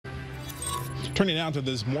Turning now to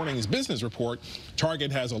this morning's business report,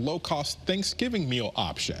 Target has a low-cost Thanksgiving meal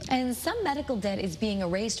option. And some medical debt is being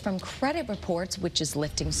erased from credit reports, which is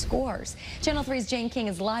lifting scores. Channel 3's Jane King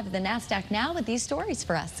is live at the NASDAQ now with these stories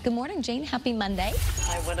for us. Good morning, Jane. Happy Monday.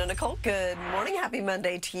 Hi, Wynn and Nicole. Good morning. Happy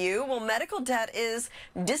Monday to you. Well, medical debt is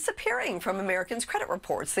disappearing from Americans' credit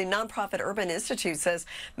reports. The nonprofit Urban Institute says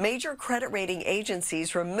major credit rating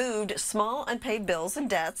agencies removed small unpaid bills and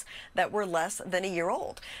debts that were less than a year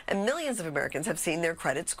old. And millions of Americans have seen their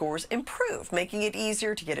credit scores improve, making it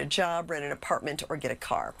easier to get a job, rent an apartment, or get a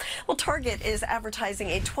car. Well, Target is advertising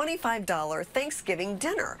a $25 Thanksgiving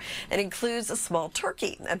dinner. It includes a small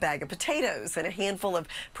turkey, a bag of potatoes, and a handful of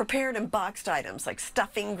prepared and boxed items like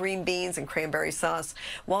stuffing, green beans, and cranberry sauce.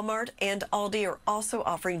 Walmart and Aldi are also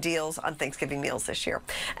offering deals on Thanksgiving meals this year.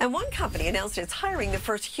 And one company announced it's hiring the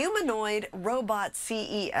first humanoid robot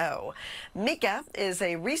CEO. Mika is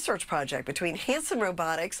a research project between Hanson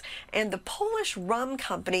Robotics and the Polish rum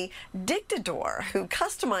company Dictador, who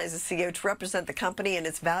customized the CEO to represent the company and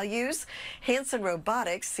its values. Hanson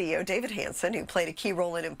Robotics CEO David Hanson, who played a key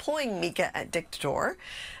role in employing Mika at Dictador,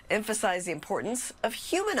 emphasized the importance of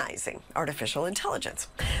humanizing artificial intelligence.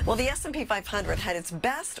 Well, the S&P 500 had its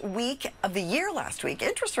best week of the year last week.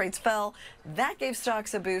 Interest rates fell. That gave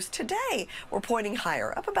stocks a boost. Today, we're pointing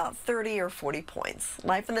higher, up about 30 or 40 points.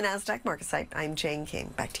 Live from the NASDAQ market site, I'm Jane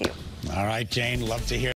King. Back to you. All right, Jane, love to hear